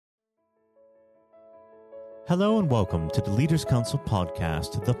Hello and welcome to the Leaders Council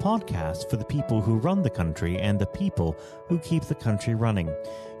podcast, the podcast for the people who run the country and the people who keep the country running.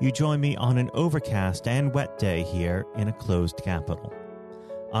 You join me on an overcast and wet day here in a closed capital.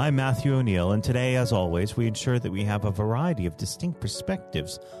 I'm Matthew O'Neill, and today, as always, we ensure that we have a variety of distinct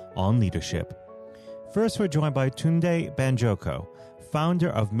perspectives on leadership. First, we're joined by Tunde Banjoko, founder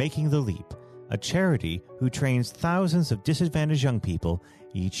of Making the Leap, a charity who trains thousands of disadvantaged young people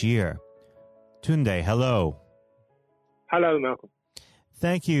each year. Tunde, hello. Hello, Malcolm.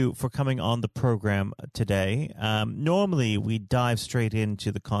 Thank you for coming on the program today. Normally, we dive straight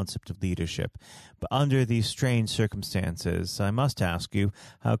into the concept of leadership, but under these strange circumstances, I must ask you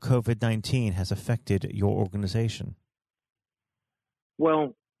how COVID-19 has affected your organization.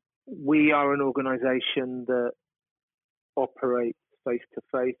 Well, we are an organization that operates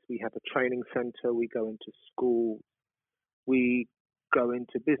face-to-face. We have a training center. We go into schools. We go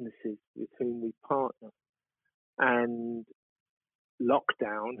into businesses with whom we partner. And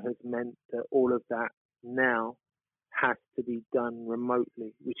lockdown has meant that all of that now has to be done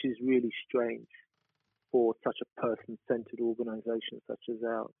remotely, which is really strange for such a person-centered organization such as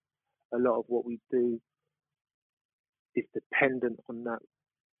ours. A lot of what we do is dependent on that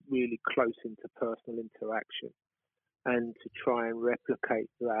really close interpersonal interaction. And to try and replicate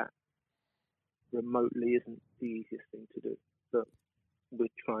that remotely isn't the easiest thing to do. But we're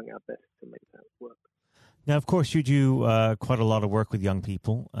trying our best to make that work. Now, of course, you do quite a lot of work with young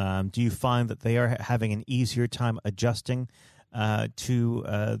people. Do you find that they are having an easier time adjusting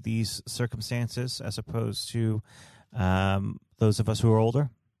to these circumstances as opposed to those of us who are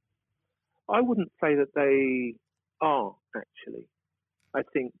older? I wouldn't say that they are, actually. I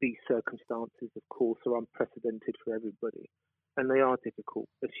think these circumstances, of course, are unprecedented for everybody, and they are difficult.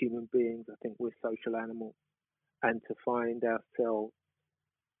 As human beings, I think we're social animals, and to find ourselves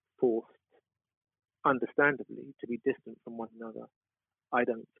forced, understandably, to be distant from one another, I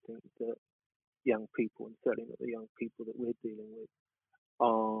don't think that young people, and certainly not the young people that we're dealing with,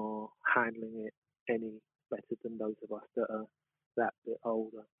 are handling it any better than those of us that are that bit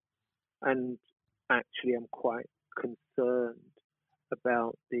older. And actually, I'm quite concerned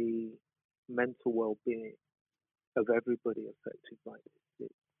about the mental well-being of everybody affected by this.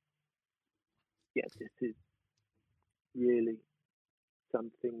 This is really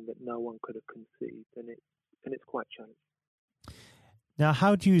something that no one could have conceived, and it's quite challenging. Now,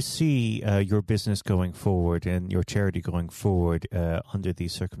 how do you see your business going forward and your charity going forward under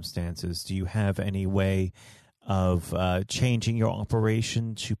these circumstances? Do you have any way of changing your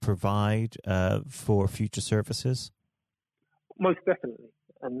operation to provide for future services? Most definitely,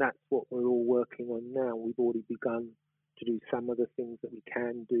 and that's what we're all working on now. We've already begun to do some of the things that we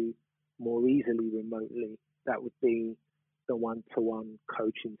can do more easily remotely. That would be the one-to-one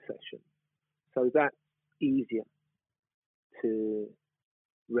coaching session. So that's easier to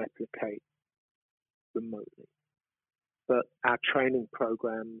replicate remotely. But our training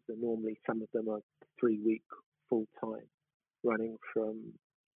programs are normally, some of them are 3-week full-time, running from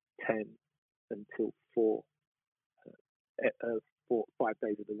 10 until 4, 5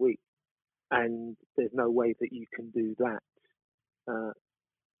 days of the week. And there's no way that you can do that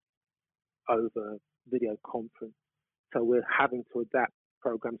over video conference. So we're having to adapt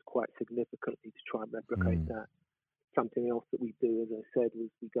programs quite significantly to try and replicate that. Something else that we do, as I said, was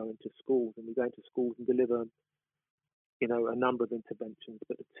we go into schools and deliver, a number of interventions,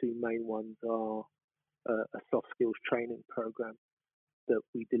 but the two main ones are a soft skills training program that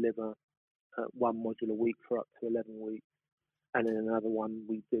we deliver one module a week for up to 11 weeks. And then another one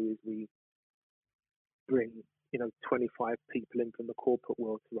we do is we bring, 25 people in from the corporate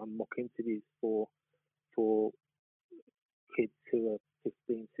world to run mock interviews for kids who are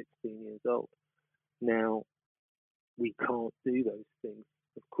 15, 16 years old. Now, we can't do those things,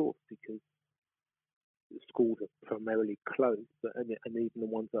 of course, because the schools are primarily closed, and even the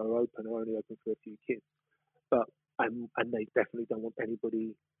ones that are open are only open for a few kids. But and they definitely don't want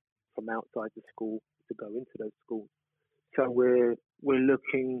anybody from outside the school to go into those schools. So we're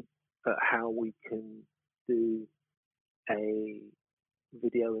looking at how we can do a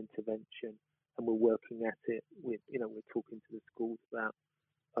video intervention, and we're working at it with, we're talking to the schools about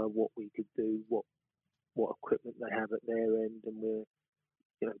what we could do, what equipment they have at their end, and we're,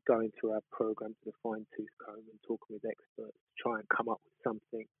 going through our programs with a fine-tooth comb and talking with experts to try and come up with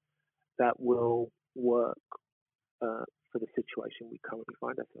something that will work for the situation we currently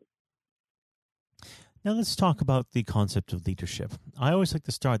find ourselves. Now let's talk about the concept of leadership. I always like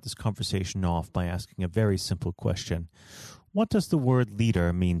to start this conversation off by asking a very simple question. What does the word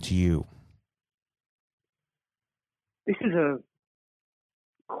leader mean to you? This is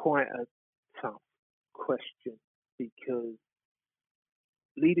quite a tough question, because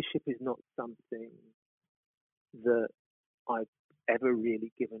leadership is not something that I've ever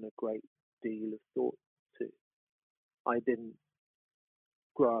really given a great deal of thought to. I didn't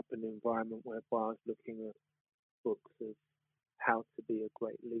grow up in an environment whereby I was looking at books of how to be a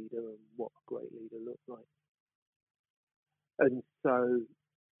great leader and what a great leader looked like. And so,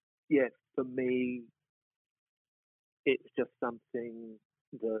 yeah, for me, it's just something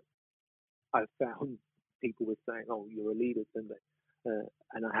that I found people were saying, "Oh, you're a leader," didn't they?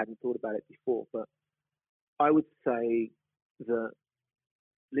 And I hadn't thought about it before. But I would say that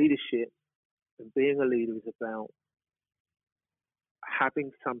leadership and being a leader is about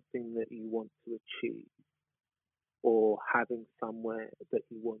having something that you want to achieve, or having somewhere that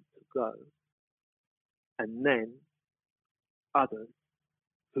you want to go, and then others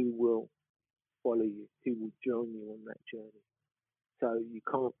who will follow you, who will join you on that journey. So you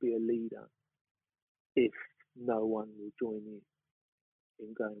can't be a leader if no one will join you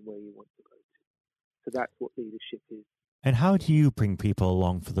in going where you want to go to. So that's what leadership is. And how do you bring people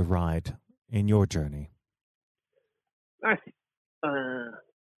along for the ride in your journey? That's,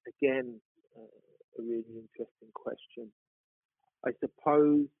 again, a really interesting question. I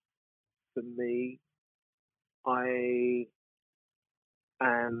suppose for me, I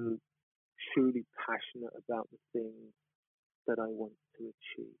am truly passionate about the things that I want to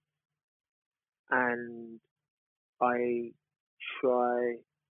achieve. And I try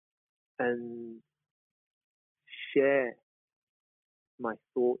and share my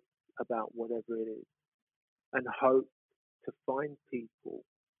thoughts about whatever it is, and hope to find people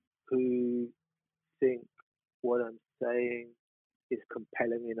who think what I'm saying is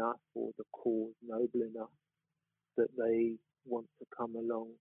compelling enough, or the cause noble enough, that they want to come along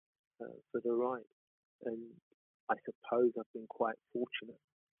for the ride. And I suppose I've been quite fortunate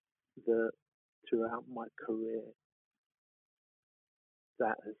that throughout my career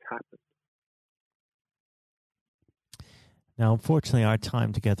that has happened. Now, unfortunately, our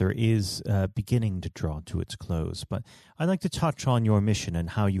time together is beginning to draw to its close, but I'd like to touch on your mission and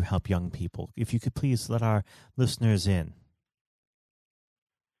how you help young people. If you could please let our listeners in.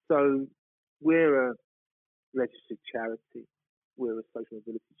 So we're a registered charity. We're a social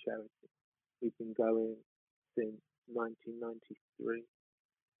mobility charity. We've been going since 1993.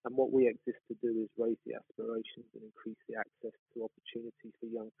 And what we exist to do is raise the aspirations and increase the access to opportunities for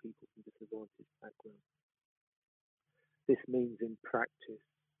young people from disadvantaged backgrounds. This means in practice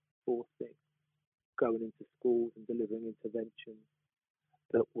 4 things: going into schools and delivering interventions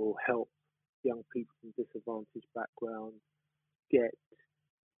that will help young people from disadvantaged backgrounds get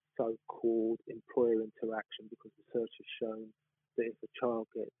so-called employer interaction, because research has shown that if a child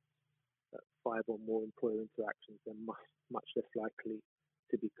gets 5 or more employer interactions, they're much less likely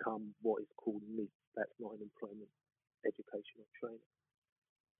to become what is called NEET. That's not an employment, education or training.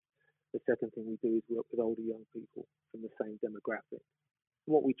 The second thing we do is work with older young people from the same demographic.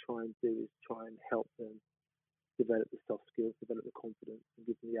 What we try and do is try and help them develop the soft skills, develop the confidence, and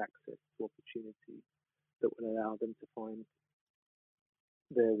give them the access to opportunities that will allow them to find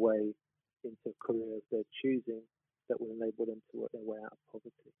their way into a career of their choosing, that will enable them to work their way out of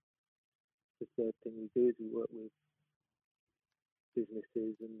poverty. The third thing we do is we work with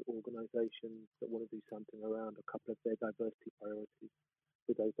businesses and organisations that want to do something around a couple of their diversity priorities,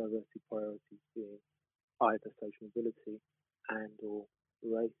 with those diversity priorities being either social mobility and or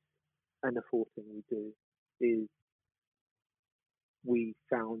race. And the fourth thing we do is we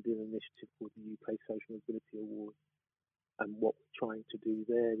found an initiative called the UK Social Mobility Awards. And what we're trying to do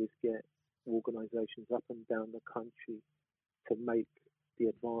there is get organisations up and down the country to make the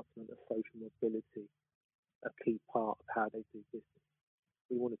advancement of social mobility a key part of how they do business.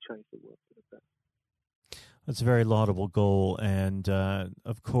 We want to change the world for the better. That's a very laudable goal. And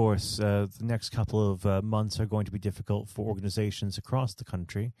of course, the next couple of months are going to be difficult for organizations across the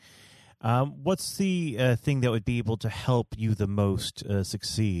country. What's the thing that would be able to help you the most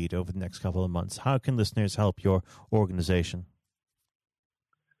succeed over the next couple of months? How can listeners help your organization?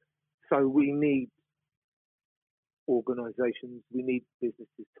 So we need organizations, we need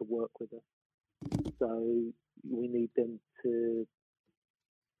businesses to work with us. So we need them to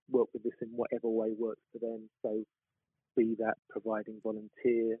work with us in whatever way works for them. So be that providing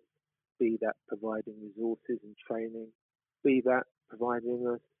volunteers, be that providing resources and training, be that providing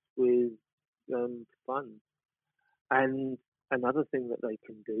us with funds. And another thing that they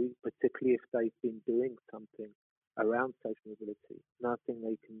can do, particularly if they've been doing something around social mobility, another thing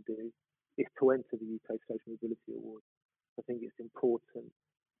they can do is to enter the UK Social Mobility Awards. I think it's important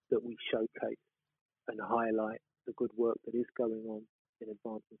that we showcase and highlight the good work that is going on in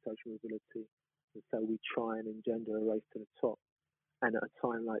advancing social mobility, And so we try and engender a race to the top. And at a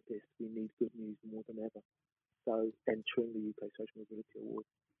time like this, we need good news more than ever. So entering the UK Social Mobility Award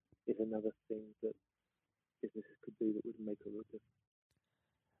is another thing that businesses could do that would make a real difference.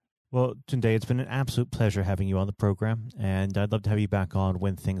 Well, Tunde, it's been an absolute pleasure having you on the program, and I'd love to have you back on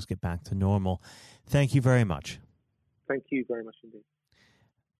when things get back to normal. Thank you very much. Thank you very much indeed.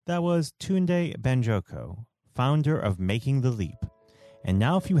 That was Tunde Banjoko, founder of Making the Leap. And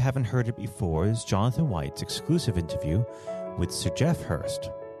now, if you haven't heard it before, is Jonathan White's exclusive interview with Sir Geoff Hurst.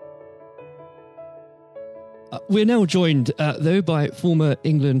 We're now joined, though, by former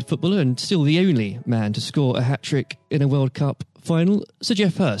England footballer and still the only man to score a hat-trick in a World Cup final, Sir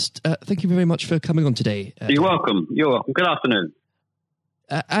Geoff Hurst. Thank you very much for coming on today. You're welcome. You're welcome. Good afternoon.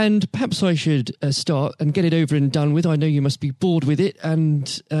 And perhaps I should start and get it over and done with. I know you must be bored with it,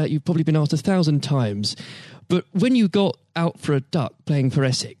 and you've probably been asked 1,000 times. But when you got out for a duck playing for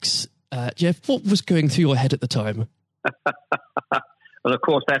Essex, Geoff, what was going through your head at the time? Well, of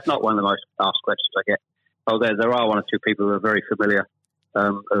course, that's not one of the most asked questions I get. Oh, there are one or two people who are very familiar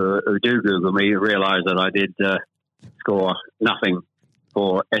who do Google me, realise that I did score nothing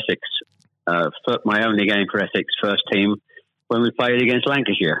for Essex. My only game for Essex first team when we played against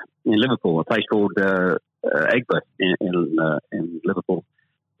Lancashire in Liverpool, a place called Egbert in Liverpool,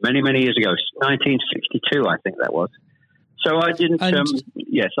 many, many years ago, 1962, I think that was. So I didn't, I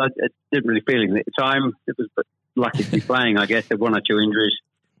didn't really feel it at the time. It was lucky to be playing, I guess. There were one or two injuries.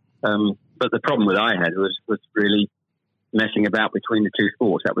 But the problem that I had was really messing about between the two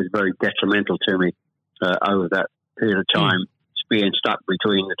sports. That was very detrimental to me over that period of time, being stuck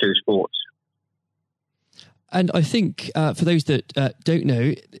between the two sports. And I think for those that don't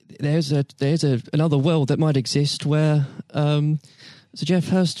know, there's another world that might exist where Sir Geoff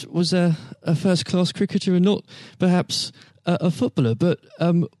Hurst was a first-class cricketer and not perhaps a footballer. But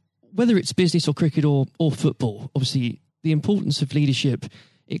whether it's business or cricket or football, obviously the importance of leadership,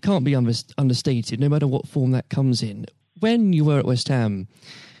 it can't be understated, no matter what form that comes in. When you were at West Ham,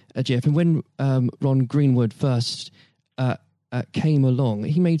 Geoff, and when Ron Greenwood first came along,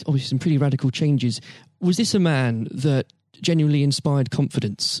 he made obviously some pretty radical changes. Was this a man that genuinely inspired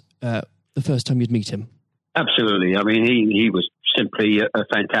confidence the first time you'd meet him? Absolutely. I mean, he was simply a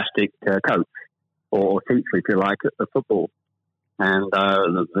fantastic coach or teacher, if you like, of football. And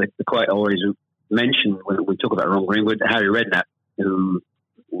the quite always mention when we talk about Ron Greenwood, Harry Redknapp, who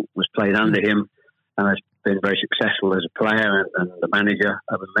was played under him and has been very successful as a player and the manager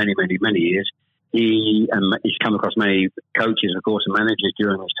over many, many, many years. He's come across many coaches, of course, and managers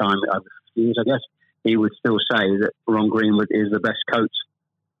during his time over 50 years, I guess. He would still say that Ron Greenwood is the best coach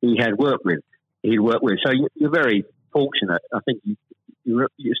he'd worked with. So you're very fortunate. I think you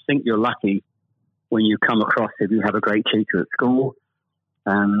think you're lucky when you come across, if you have a great teacher at school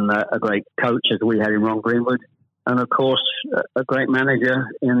and a great coach as we had in Ron Greenwood, and of course a great manager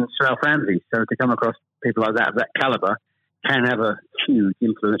in Sir Alf Ramsey. So to come across people like that of that calibre can have a huge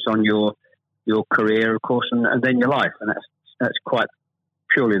influence on your career, of course, and then your life, and that's quite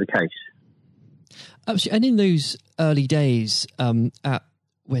purely the case. Absolutely. And in those early days at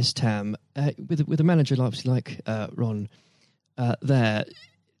West Ham, with a manager like Ron there,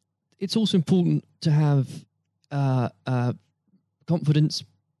 it's also important to have confidence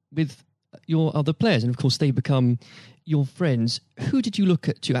with your other players, and of course they become your friends. Who did you look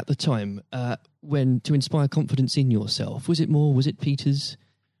at the time when to inspire confidence in yourself? Was it Peters?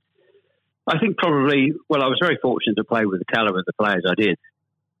 I think probably. Well, I was very fortunate to play with the calibre of the players I did.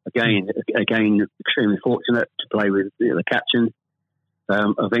 Again, extremely fortunate to play with the captain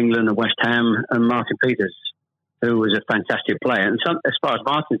of England and West Ham and Martin Peters, who was a fantastic player. And as far as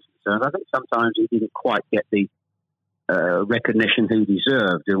Martin's concerned, I think sometimes he didn't quite get the recognition he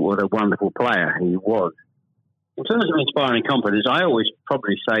deserved. What a wonderful player he was. In terms of inspiring confidence, I always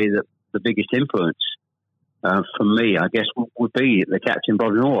probably say that the biggest influence for me, I guess, would be the captain,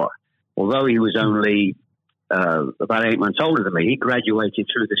 Bobby Moore. Although he was only about 8 months older than me, he graduated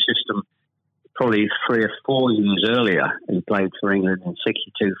through the system probably 3 or 4 years earlier. He played for England in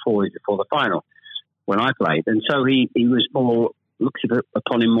 62, 4 years before the final when I played. And so he was looked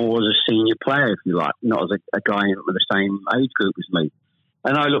upon him more as a senior player, if you like, not as a guy with the same age group as me.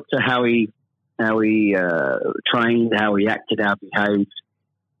 And I looked at how he trained, how he acted, how he behaved,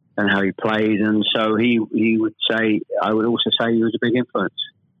 and how he played. And so I would also say he was a big influence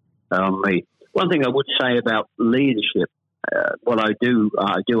on me. One thing I would say about leadership, what I do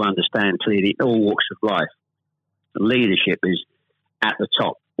understand clearly in all walks of life, leadership is at the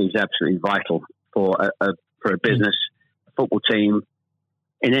top, is absolutely vital for a business, a football team,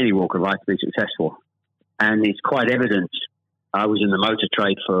 in any walk of life to be successful. And it's quite evident I was in the motor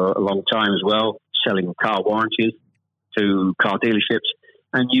trade for a long time as well, selling car warranties to car dealerships.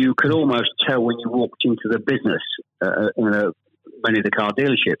 And you could almost tell when you walked into the business, many of the car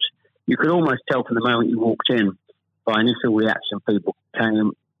dealerships, you could almost tell from the moment you walked in by initial reaction, people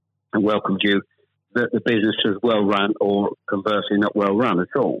came and welcomed you, that the business was well run or conversely not well run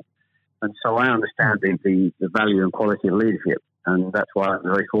at all. And so I understand the value and quality of leadership. And that's why I'm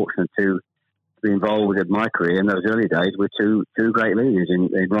very fortunate to be involved in my career in those early days with two great leaders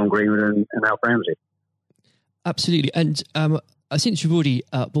in Ron Greenwood and Alf Ramsey. Absolutely. And since you've already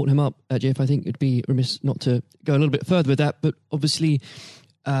brought him up, Jeff, I think it'd be remiss not to go a little bit further with that. But obviously,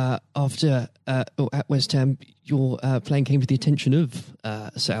 after at West Ham, your playing came to the attention of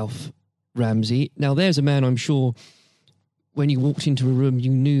Sir Alf Ramsey. Now, there's a man I'm sure when you walked into a room,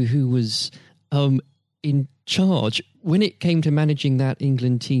 you knew who was in charge. When it came to managing that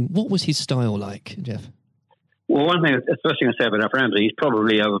England team, what was his style like, Jeff? Well, the first thing I say about Alf Ramsey, he's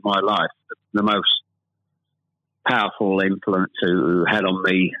probably over my life the most powerful influence who had on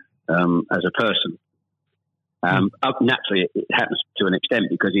me as a person. Naturally, it happens to an extent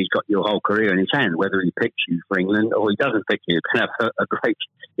because he's got your whole career in his hand. Whether he picks you for England or he doesn't pick you, it can have a great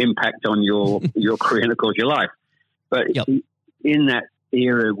impact on your career and, of course, your life. But in that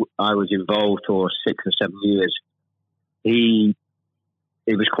era I was involved for 6 or 7 years, it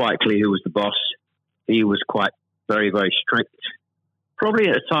was quite clear who was the boss. He was quite very, very strict. Probably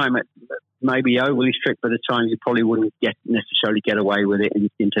at a time, maybe overly strict, but at the time you probably wouldn't necessarily get away with it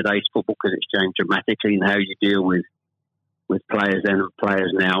in today's football because it's changed dramatically in how you deal with players then and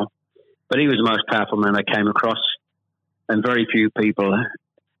players now. But he was the most powerful man I came across, and very few people.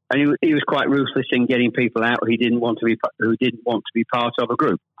 And he was quite ruthless in getting people out who didn't want to be part of a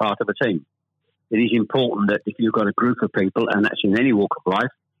group, part of a team. It is important that if you've got a group of people, and that's in any walk of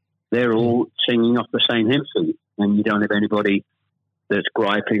life, they're all singing off the same hymn sheet, and you don't have anybody that's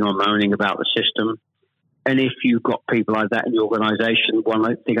griping or moaning about the system. And if you've got people like that in your organisation,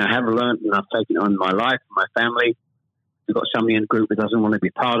 one thing I have learned, and I've taken it on in my life, my family, you've got somebody in the group that doesn't want to be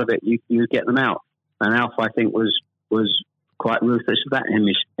part of it, you get them out. And Alf, I think, was quite ruthless with that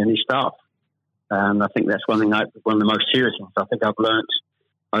in his staff. And I think that's one of the most serious things I think I've learnt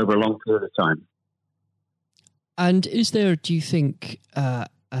over a long period of time. And is there, do you think,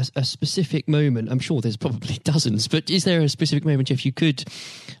 a specific moment, I'm sure there's probably dozens, but is there a specific moment, Jeff, you could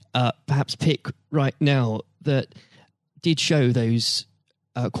perhaps pick right now that did show those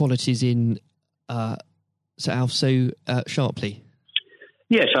qualities in Sir Alf so sharply?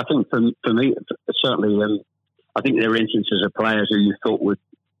 Yes, I think for me, certainly, I think there are instances of players who you thought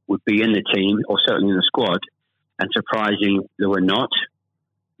would be in the team or certainly in the squad, and surprising they were not.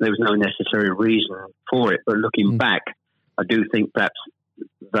 There was no necessary reason for it, but looking back, I do think perhaps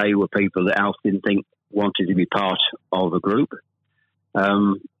they were people that Alf didn't think wanted to be part of a group.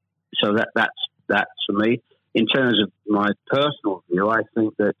 So that's for me. In terms of my personal view, I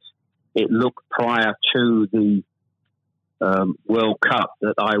think that it looked prior to the World Cup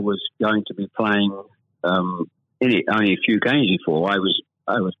that I was going to be playing in it only a few games before. I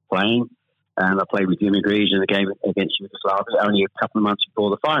was playing, and I played with Jimmy Greaves in the game against Yugoslavia only a couple of months before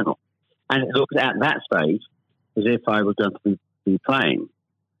the final. And it looked at that stage as if I was going to be playing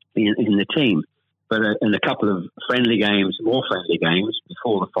in the team. But in a couple of more friendly games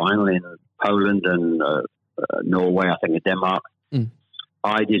before the final in Poland and Norway, I think, and Denmark,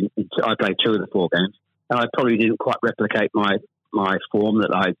 I played 2 of the 4 games, and I probably didn't quite replicate my form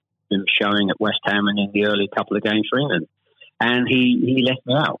that I'd been showing at West Ham and in the early couple of games for England. And he left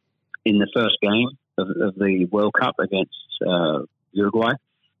me out in the first game of the World Cup against Uruguay.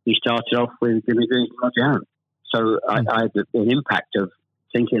 He started off with Jimmy Greaves and Roger Hunt. So I had an impact of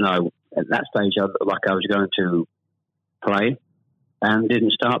thinking at that stage I looked like I was going to play, and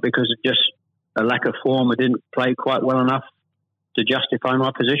didn't start because of just a lack of form. I didn't play quite well enough to justify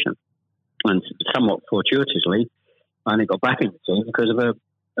my position. And somewhat fortuitously, I only got back in the team because of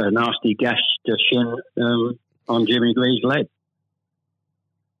a nasty gash to shin on Jimmy Greaves' leg.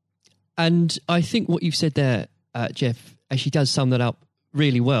 And I think what you've said there, Jeff, actually does sum that up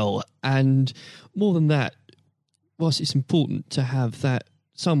really well. And more than that, whilst it's important to have that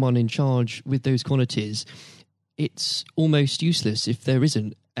someone in charge with those qualities, it's almost useless if there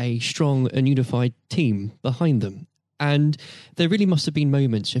isn't a strong and unified team behind them. And there really must have been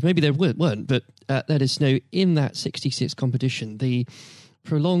moments, Jeff, maybe there weren't, but let us know, in that 66 competition, the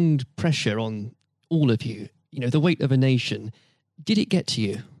prolonged pressure on all of you, the weight of a nation, did it get to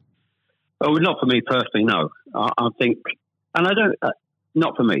you? Oh, not for me personally, no. I think, and I don't,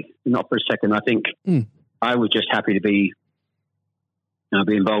 not for me, not for a second. I think I was just happy to be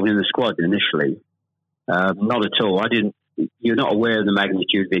involved in the squad initially. Not at all. I didn't you're not aware of the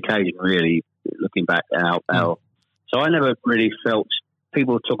magnitude of the occasion, really, looking back out. So I never really felt,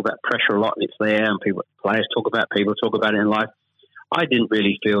 people talk about pressure a lot and it's there, and players talk about it in life. I didn't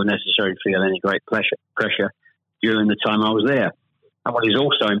really necessarily feel any great pressure during the time I was there. And what is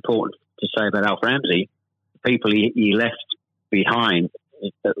also important to say about Alf Ramsey, the people he left behind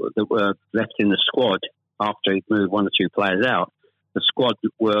that were left in the squad after he'd moved one or two players out, the squad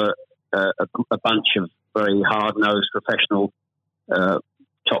were a bunch of very hard-nosed, professional,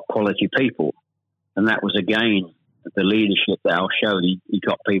 top-quality people. And that was, again, the leadership that Al showed. He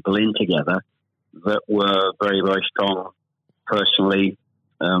got people in together that were very, very strong personally.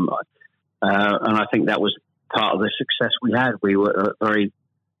 And I think that was part of the success we had. We were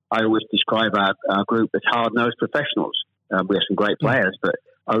I always describe our group as hard-nosed professionals. We have some great players, but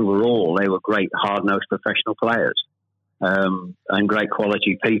overall they were great hard-nosed professional players. And great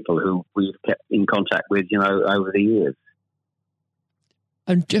quality people who we've kept in contact with, over the years.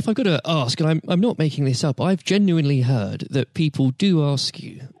 And Jeff, I've got to ask, and I'm not making this up, I've genuinely heard that people do ask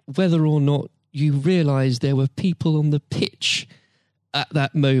you whether or not you realise there were people on the pitch at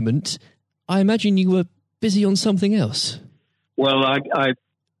that moment. I imagine you were busy on something else. Well, I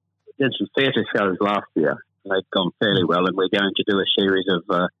did some theatre shows last year. They've gone fairly well, and we're going to do a series of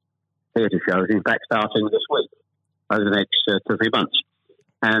theatre shows, in fact, starting this week, over the next 2 or 3 months.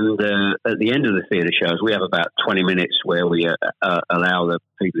 And at the end of the theatre shows, we have about 20 minutes where we allow the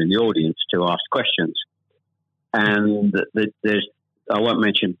people in the audience to ask questions. And I won't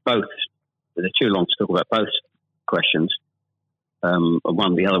mention both. They're too long to talk about both questions.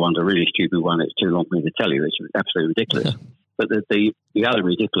 The other one's a really stupid one. It's too long for me to tell you. It's absolutely ridiculous. But the other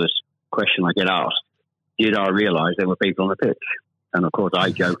ridiculous question I get asked, did I realise there were people on the pitch? And of course, I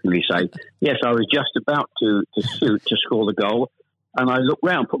jokingly say, yes, I was just about to shoot to score the goal. And I looked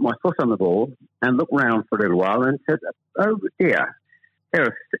round, put my foot on the ball, and looked round for a little while and said, oh dear, there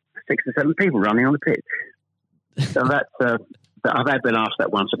are 6 or 7 people running on the pitch. So I've been asked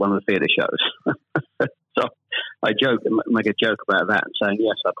that once at one of the theatre shows. So I make a joke about that and saying,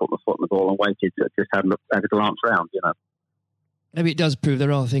 yes, I put my foot on the ball and waited, just had a glance round, Maybe it does prove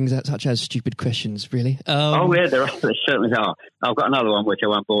there are things such as stupid questions, really. Oh, yeah, there certainly are. I've got another one which I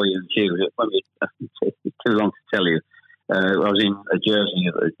won't bore you into. It's too long to tell you. I was in a Jersey,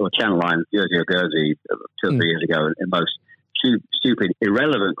 or Channel Line, Jersey or Guernsey, 2 or 3 years ago, and most stupid,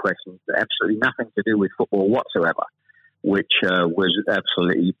 irrelevant questions that absolutely nothing to do with football whatsoever, which was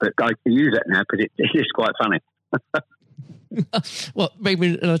absolutely, but I can use that now because it is quite funny. Well,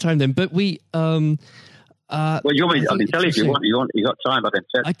 maybe another time then, but we... well, you want me? I can tell you if you want. You got time? I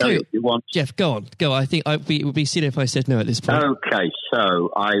can tell you if you want. Jeff, go on. I think it would be silly if I said no at this point. Okay,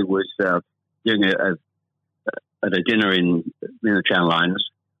 so I was doing at a dinner in the Channel Lines,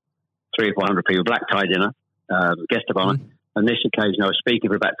 300 or 400 people, black tie dinner, guest of honour. And this occasion, I was speaking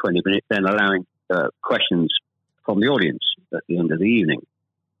for about 20 minutes, then allowing questions from the audience at the end of the evening.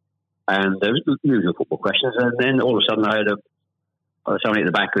 And there was usual football questions, and then all of a sudden, I had somebody at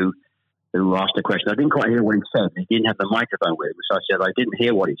the back who asked a question. I didn't quite hear what he said. He didn't have the microphone with him. So I said, I didn't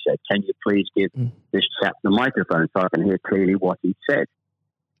hear what he said. Can you please give this chap the microphone so I can hear clearly what he said?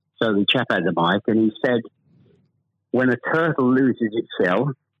 So the chap had the mic, and he said, when a turtle loses its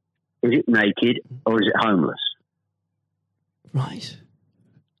shell, is it naked or is it homeless? Right.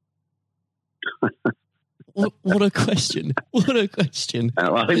 What a question. What a question.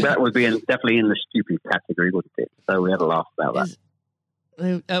 I think that would be definitely in the stupid category, wouldn't it? So we had a laugh about that.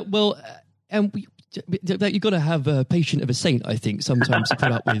 You've got to have a patient of a saint, I think, sometimes to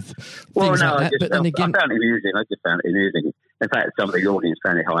put up with things like that. But then again, I found it amusing. I just found it amusing. In fact, some of the audience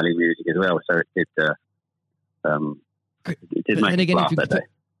found it highly amusing as well. So it did make me laugh that day.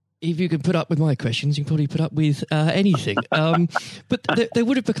 If you can put up with my questions, you can probably put up with anything. But there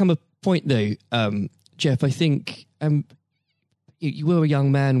would have become a point, though, Jeff, I think you were a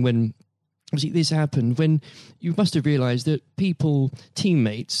young man when obviously this happened, when you must have realised that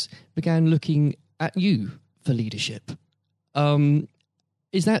teammates, began looking at you for leadership.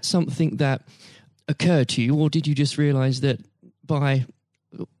 Is that something that occurred to you, or did you just realise that by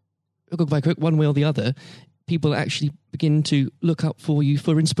one way or the other, people actually begin to look up for you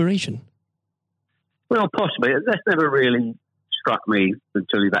for inspiration? Well, possibly. That's never really struck me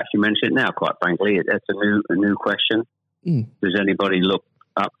until you've actually mentioned it now, quite frankly. It's a new question. Does anybody look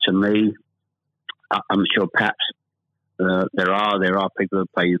up to me? I'm sure perhaps there are people who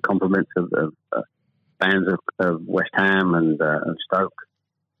pay you compliments of fans of West Ham and Stoke,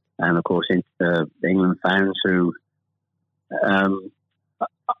 and of course England fans who I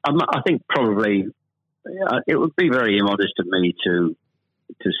think probably it would be very immodest of me to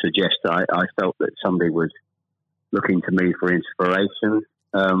suggest that I felt that somebody would looking to me for inspiration.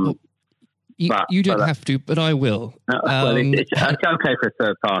 You don't have to, but I will. It's okay for a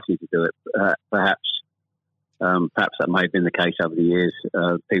third party to do it. Perhaps that may have been the case over the years.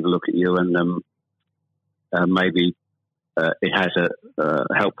 People look at you and maybe it has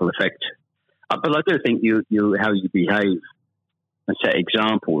a helpful effect. But I do think you how you behave and set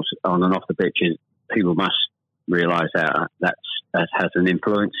examples on and off the pitch people must realise that has an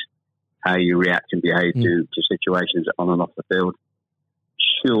influence. How you react and behave to situations on and off the field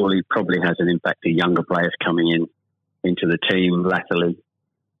surely probably has an impact to younger players coming into the team latterly.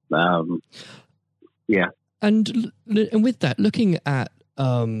 And with that, looking at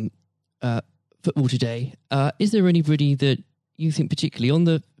football today, is there anybody that you think particularly on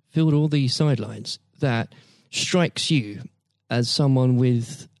the field or the sidelines that strikes you as someone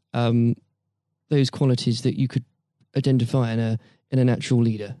with those qualities that you could identify in a natural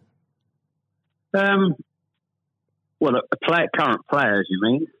leader? Current players, you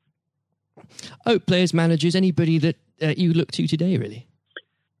mean? Oh, players, managers, anybody that you look to today, really?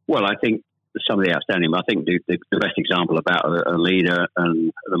 Well, I think some of the outstanding. I think the best example about a leader at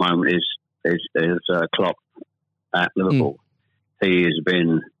the moment is Klopp at Liverpool. He has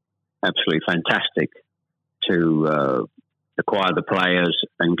been absolutely fantastic to acquire the players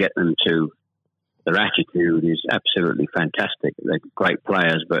and get them to. Their attitude is absolutely fantastic. They're great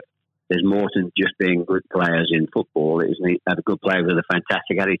players, but there's more than just being good players in football. It is have a good player with a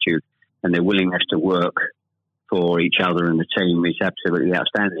fantastic attitude, and their willingness to work for each other and the team is absolutely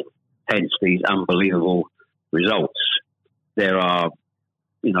outstanding. Hence these unbelievable results. There are,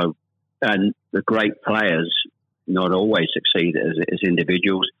 and the great players not always succeed as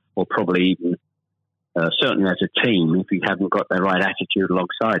individuals, or probably even certainly as a team if you haven't got the right attitude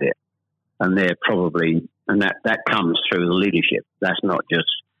alongside it. And they're probably, and that comes through the leadership. That's not just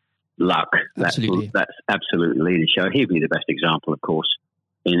luck. Absolutely. That's absolutely leadership. He'd be the best example, of course,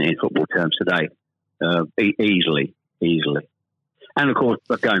 in football terms today. Easily. And of course,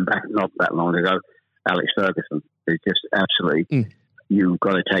 but going back not that long ago, Alex Ferguson is just absolutely. You've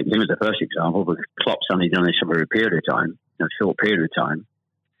got to take him as the first example, because Klopp's only done this over a period of time, a short period of time.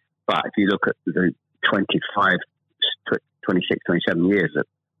 But if you look at the 26, 27 years that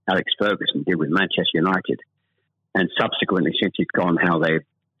Alex Ferguson did with Manchester United, and subsequently since he's gone, how they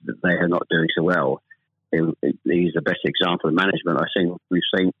are not doing so well. He's the best example of management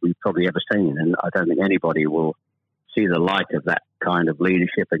we've probably ever seen, and I don't think anybody will see the light of that kind of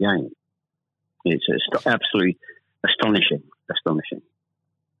leadership again. It's absolutely astonishing.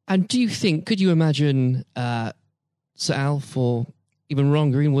 And do you think, could you imagine Sir Alf or even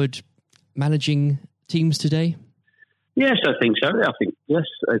Ron Greenwood managing teams today? Yes, I think so. I think yes,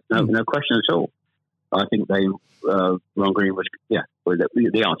 no question at all. I think Ron Greenwood. Yeah,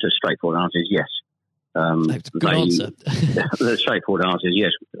 the answer, straightforward answer is yes. Good answer. The straightforward answer is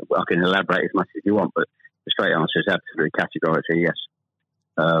yes. I can elaborate as much as you want, but the straight answer is absolutely categorically yes.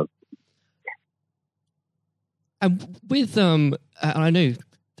 And with and I know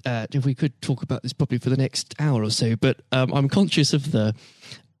if we could talk about this probably for the next hour or so, but I'm conscious of the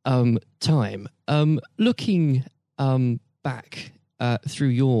time. Looking back through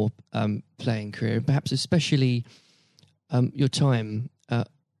your playing career, perhaps especially your time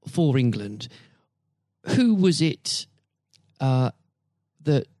for England, who was it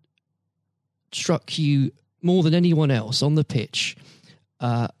that struck you more than anyone else on the pitch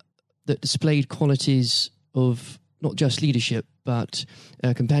that displayed qualities of not just leadership but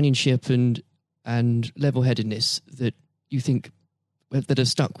companionship and level-headedness that you think that have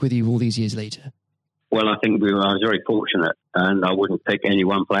stuck with you all these years later? Well, I think I was very fortunate, and I wouldn't pick any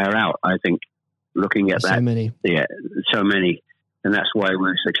one player out. I think looking at that, so many, and that's why we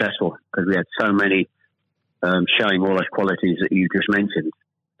were successful, because we had so many showing all those qualities that you just mentioned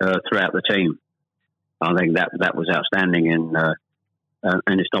throughout the team. I think that was outstanding, and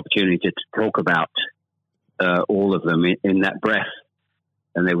it's an opportunity to talk about all of them in that breath.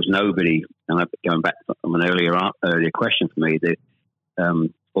 And there was nobody. And going back from an earlier question for me,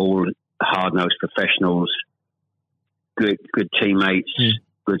 all hard-nosed professionals, good teammates,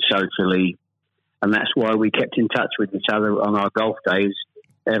 good socially, and that's why we kept in touch with each other on our golf days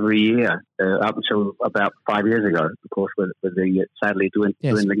every year up until about 5 years ago. Of course, with the sadly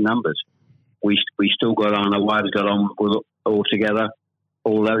dwindling numbers, we still got on. Our wives got on all together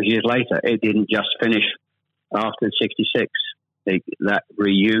all those years later. It didn't just finish after '66. That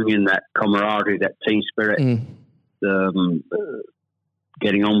reunion, that camaraderie, that team spirit,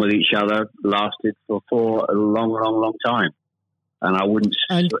 getting on with each other lasted for a long time. And I wouldn't,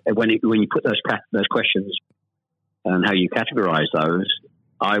 when you put those questions and how you categorise those,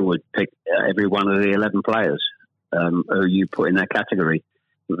 I would pick every one of the 11 players who you put in that category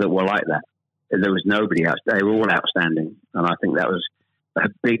that were like that. There was nobody else. They were all outstanding. And I think that was a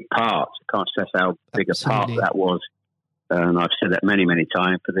big part. I can't stress how big a part that was. And I've said that many, many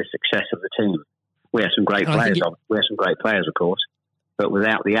times for the success of the team. We had some great players. We had some great players, of course. But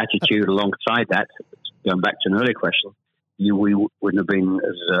without the attitude alongside that, going back to an earlier question, we wouldn't have been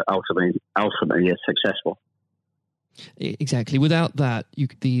as ultimately as successful. Exactly. Without that,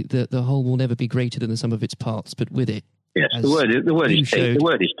 the whole will never be greater than the sum of its parts. But with it, yes, the word is team. The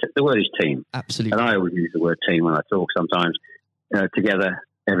word is team. Absolutely. And I always use the word team when I talk. Sometimes together,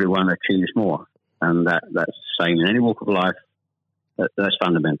 everyone achieves more, and that's the same in any walk of life. That's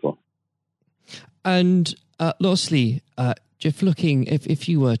fundamental. And lastly, Jeff, looking if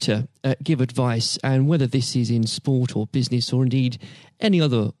you were to give advice, and whether this is in sport or business or indeed any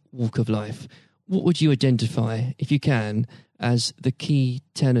other walk of life, what would you identify, if you can, as the key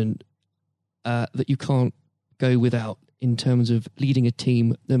tenet that you can't go without in terms of leading a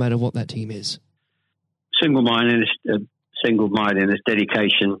team, no matter what that team is? Single-mindedness,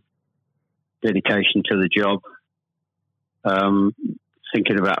 dedication to the job,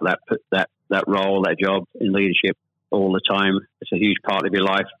 thinking about that role, that job in leadership all the time. It's a huge part of your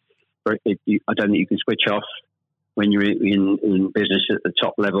life. I don't think you can switch off when you're in business at the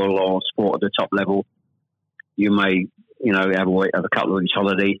top level or sport at the top level. You may, have a couple of weeks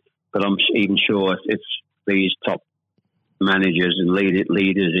holiday, but I'm even sure if these top managers and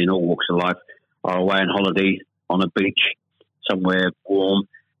leaders in all walks of life are away on holiday on a beach somewhere warm,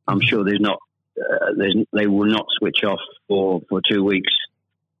 I'm sure they will not switch off for 2 weeks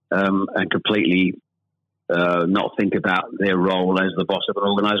and completely not think about their role as the boss of an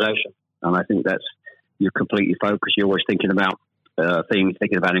organisation. And I think you're completely focused. You're always thinking about things,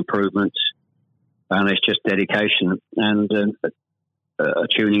 thinking about improvements, and it's just dedication and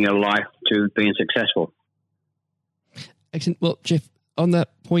tuning your life to being successful. Excellent. Well, Jeff, on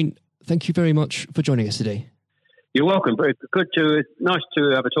that point, thank you very much for joining us today. You're welcome. Very good nice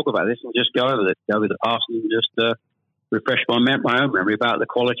to have a talk about this and just go over the past and just refresh my own memory about the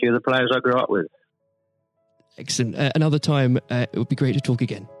quality of the players I grew up with. Excellent. Another time, it would be great to talk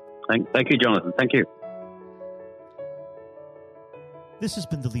again. Thank you, Jonathan. Thank you. This has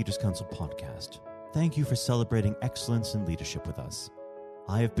been the Leaders Council podcast. Thank you for celebrating excellence in leadership with us.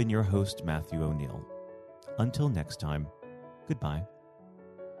 I have been your host, Matthew O'Neill. Until next time, goodbye.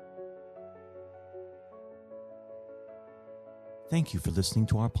 Thank you for listening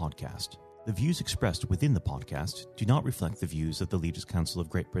to our podcast. The views expressed within the podcast do not reflect the views of the Leaders Council of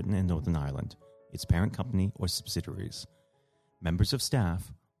Great Britain and Northern Ireland, its parent company or subsidiaries, members of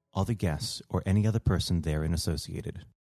staff, other guests, or any other person therein associated.